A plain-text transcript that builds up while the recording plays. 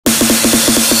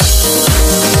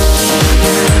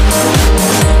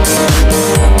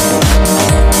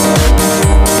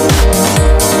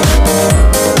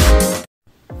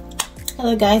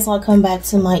Hello guys, welcome back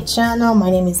to my channel. My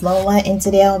name is Lola and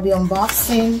today I'll be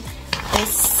unboxing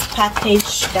this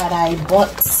package that I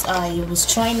bought. I was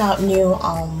trying out new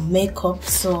makeup,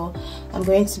 so I'm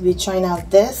going to be trying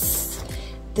out this.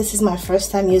 This is my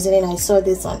first time using it. I saw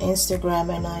this on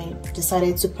Instagram and I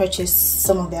decided to purchase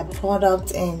some of their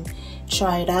product and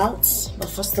try it out. But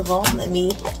first of all, let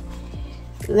me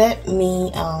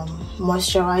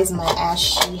moisturize my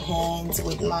ashy hands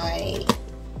with my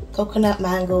coconut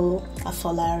mango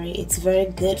Afolari. It's very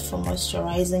good for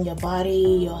moisturizing your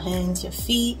body, your hands, your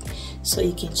feet, so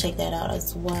you can check that out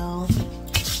as well.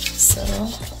 So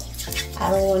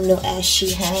I don't want no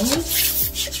ashy hands,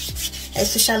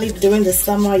 especially during the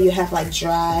summer. You have like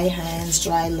dry hands,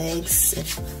 dry legs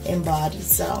and body,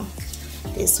 so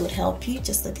this would help you.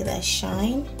 Just look at that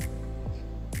shine.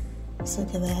 Just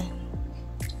look at that.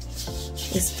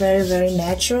 It's very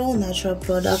natural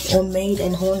product, homemade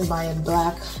and owned by a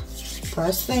black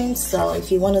person. So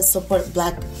if you want to support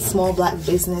small black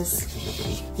business,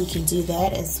 you can do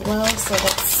that as well. So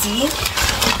let's see.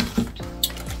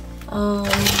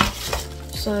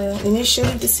 So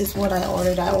initially this is what I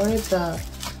ordered. I ordered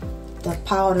the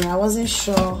powder. I wasn't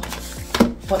sure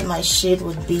what my shade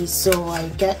would be, so I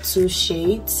got 2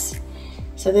 shades.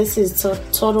 So this is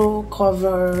Total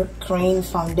Cover Cream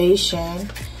Foundation,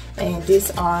 and these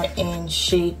are in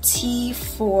shade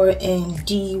T4 and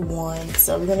D1.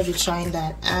 So we're going to be trying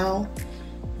that out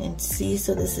and see.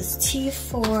 So this is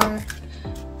T4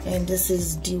 and this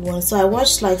is D1. So I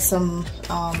watched like some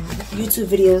YouTube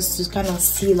videos to kind of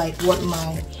see like what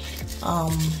my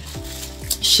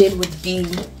shade would be.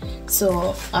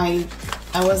 So I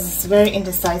was very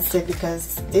indecisive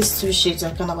because these 2 shades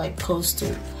are kind of like close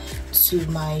to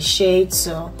my shade.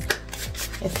 So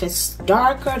if it's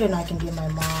darker, then I can give my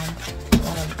mom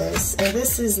one of this. And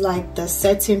this is like the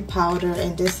setting powder,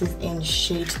 and this is in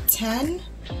shade 10.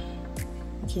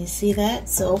 Can you see that?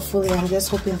 So hopefully, I'm just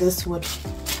hoping this would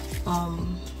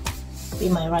be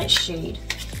my right shade.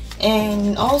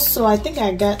 And also, I think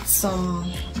I got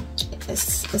some, it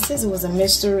says it was a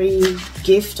mystery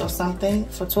gift or something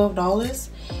for $12.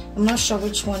 I'm not sure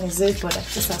which one is it, but I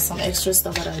just have some extra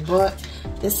stuff that I bought.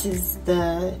 This is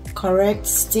the Corrector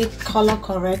Stick color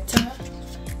corrector.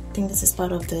 I think this is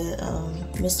part of the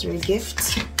mystery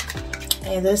gift.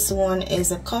 And this one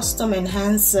is a custom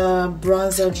enhancer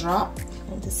bronzer drop.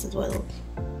 And this is what it looks.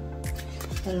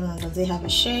 I don't know, does it have a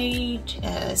shade?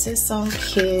 It says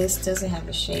Sunkissed, doesn't have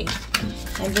a shade.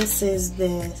 And this is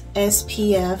the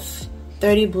SPF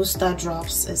 30 booster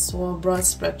drops as well, broad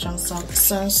spectrum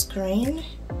sunscreen.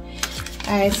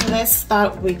 Alright, so let's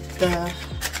start with the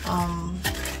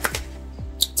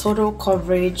Total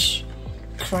Coverage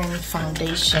Cream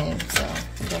Foundation. So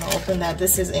I'm gonna open that.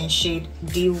 This is in shade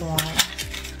D1.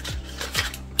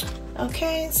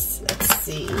 Okay, so let's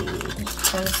see.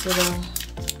 Comes with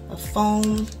a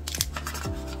foam.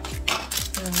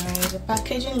 Alright, the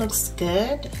packaging looks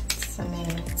good. I mean,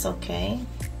 it's okay.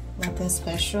 Nothing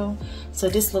special. So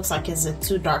this looks like it's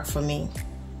too dark for me.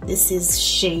 This is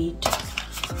shade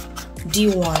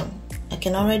D1. I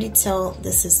can already tell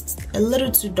this is a little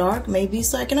too dark maybe,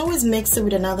 so I can always mix it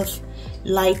with another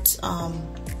light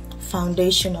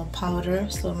foundation or powder.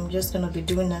 So I'm just gonna be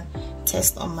doing a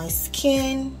test on my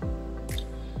skin.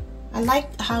 I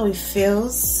like how it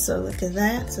feels, so look at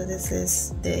that. So this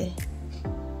is it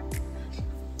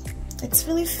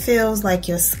really feels like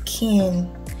your skin.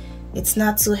 It's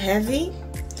not too heavy.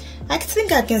 I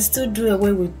think I can still do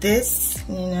away with this,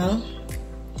 you know.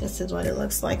 This is what it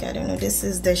looks like. I don't know. This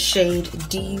is the shade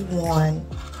D1.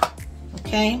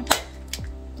 Okay.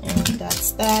 And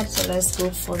that's that. So let's go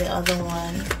for the other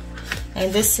one.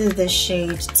 And this is the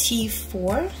shade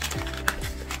T4.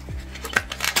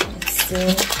 Let's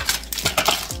see.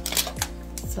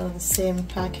 So the same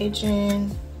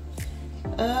packaging.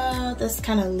 This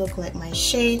kind of look like my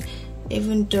shade,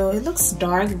 even though it looks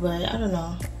dark, but I don't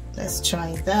know. Let's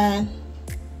try that.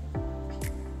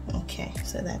 Okay,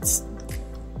 so that's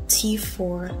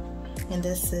T4, and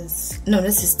this is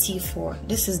T4.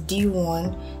 This is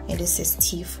D1 and this is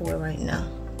T4 right now.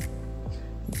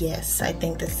 Yes, I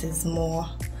think this is more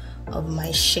of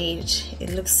my shade.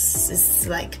 It's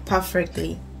like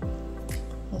perfectly.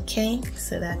 Okay,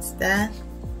 so that's that,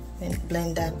 and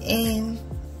blend that in.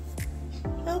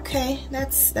 Okay,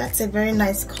 that's a very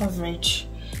nice coverage.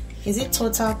 Is it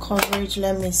total coverage?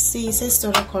 Let me see. It says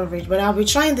total coverage, but I'll be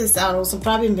trying this out. Also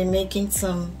probably been making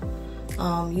some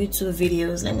YouTube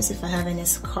videos. Let me see if I have any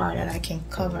scar that I can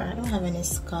cover. I don't have any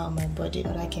scar on my body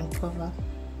that I can cover.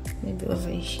 Maybe over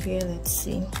here. Let's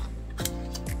see.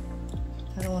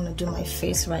 I don't want to do my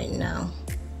face right now.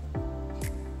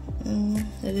 A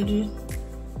little,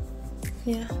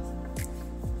 yeah.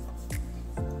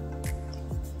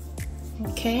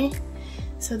 Okay,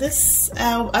 so this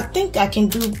I think I can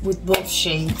do with both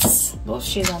shades. Both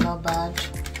shades are not bad.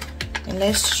 And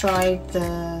let's try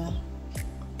the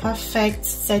Perfect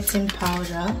Setting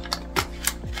Powder.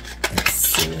 Let's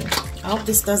see. I hope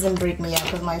this doesn't break me out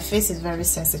because my face is very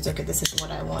sensitive. Okay, this is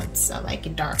what I want. So I like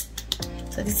it dark.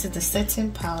 So this is the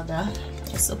setting powder.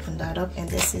 Let's open that up, and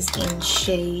this is in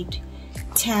shade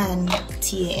Tan,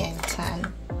 Tan,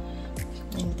 Tan.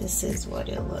 And this is what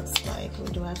it looks like. Or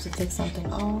do I have to take something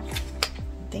off?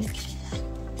 I think.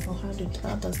 Oh,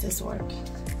 how does this work?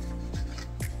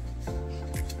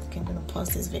 Okay, I'm gonna pause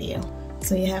this video.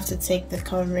 So you have to take the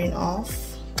covering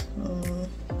off.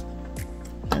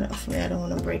 I don't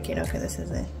want to break it. Okay, this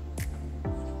is it.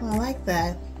 Oh, I like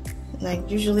that. Like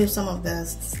usually some of the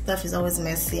stuff is always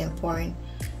messy and pouring.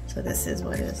 So this is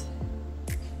what it is.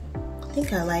 I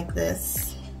think I like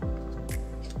this.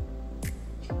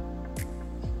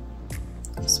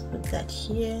 Let's put that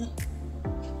here.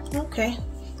 Okay,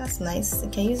 that's nice. You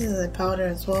can use it as a powder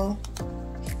as well.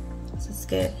 This is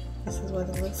good. This is what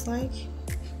it looks like.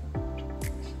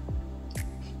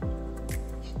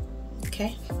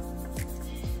 Okay.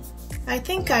 I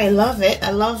think I love it.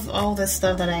 I love all the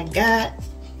stuff that I got,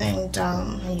 and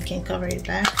you can cover it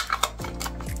back.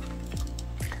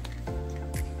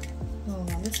 Oh,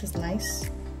 this is nice.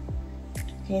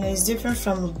 You know, it's different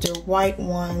from the white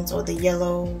ones or the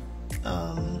yellow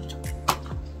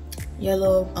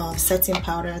setting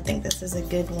powder. I think this is a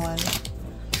good one.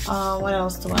 What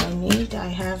else do I need? I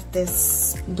have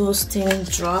this boosting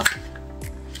drop.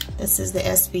 This is the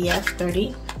SPF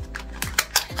 30.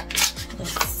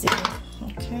 Let's see.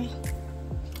 Okay,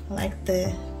 I like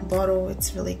the bottle,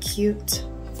 it's really cute.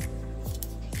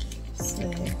 So,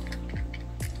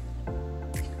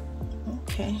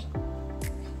 okay,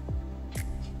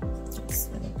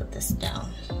 let me put this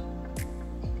down.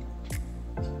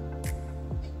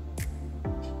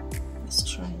 Let's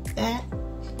try that.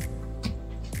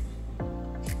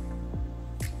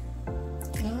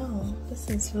 Oh, this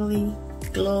is really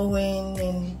glowing,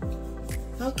 and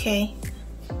okay,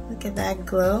 look at that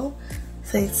glow.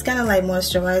 So it's kind of like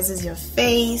moisturizes your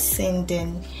face, and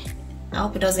then I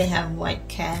hope it doesn't have white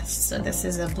cast. So this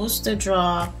is a booster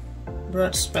drop,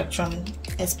 broad spectrum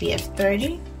SPF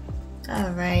 30.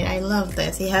 All right, I love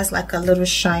this. It has like a little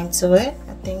shine to it.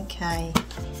 I think I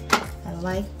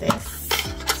like this.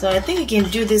 So I think you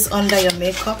can do this under your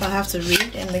makeup. I have to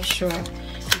read and make sure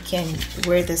you can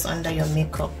wear this under your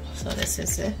makeup. So this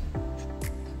is it.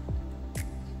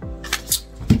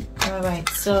 All right,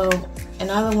 so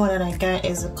another one that I got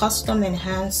is a custom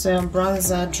enhancer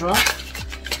bronzer drop.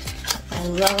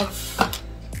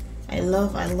 I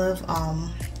love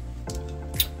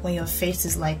when your face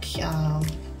is like not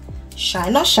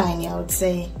shiny, I would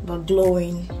say, but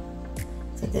glowing.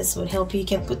 So this would help you. You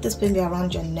can put this maybe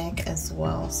around your neck as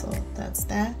well. So that's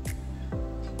that.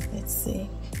 Let's see.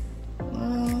 I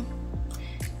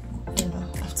don't know,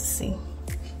 I have to see.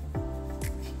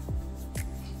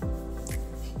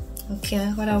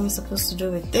 Okay, what are we supposed to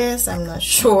do with this? I'm not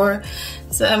sure.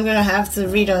 So I'm gonna have to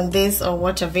read on this or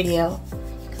watch a video,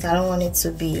 because I don't want it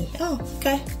to be, oh,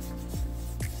 okay.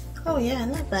 Oh yeah,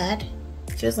 not bad.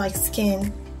 Feels like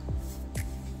skin.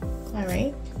 All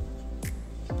right.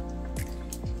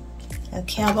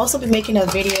 Okay, I've also been making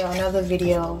another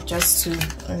video just to,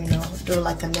 you know, do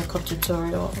like a makeup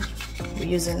tutorial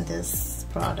using this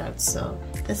product. So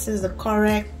this is the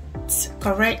Corrector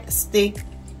Stick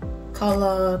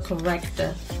Color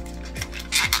Corrector.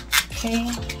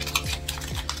 Okay.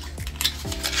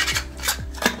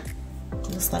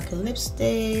 Looks like a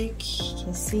lipstick. You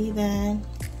can see that.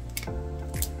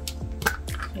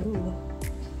 Ooh.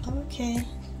 Okay,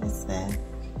 what's that?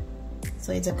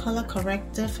 So it's a color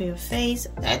corrector for your face.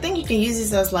 I think you can use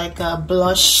this as like a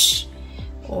blush,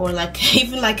 or like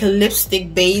even like a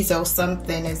lipstick base or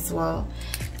something as well.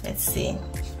 Let's see.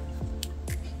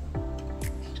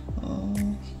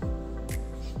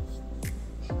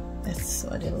 That's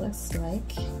what it looks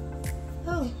like.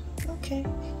 Oh, okay.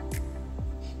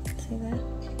 See that?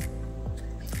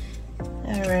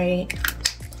 Alright.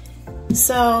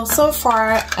 So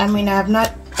far, I mean, I have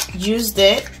not used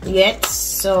it yet,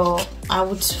 so I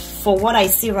would, for what I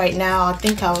see right now, I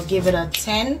think I would give it a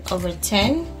 10 over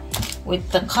 10 with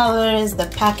the colors, the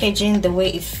packaging, the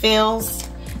way it feels.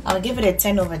 I'll give it a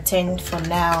 10 over 10 for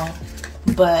now,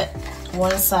 but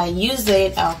once I use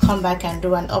it, I'll come back and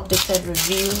do an updated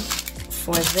review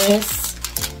for this.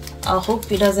 I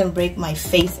hope it doesn't break my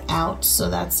face out, so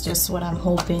that's just what I'm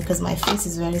hoping, because my face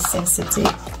is very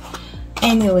sensitive.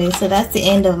 Anyway, so that's the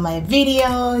end of my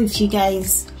video. If you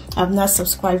guys have not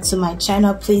subscribed to my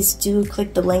channel, please do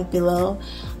click the link below.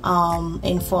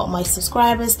 And for my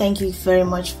subscribers, thank you very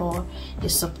much for your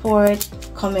support,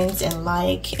 comment and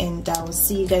like, and I will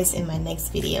see you guys in my next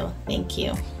video. Thank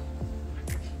you.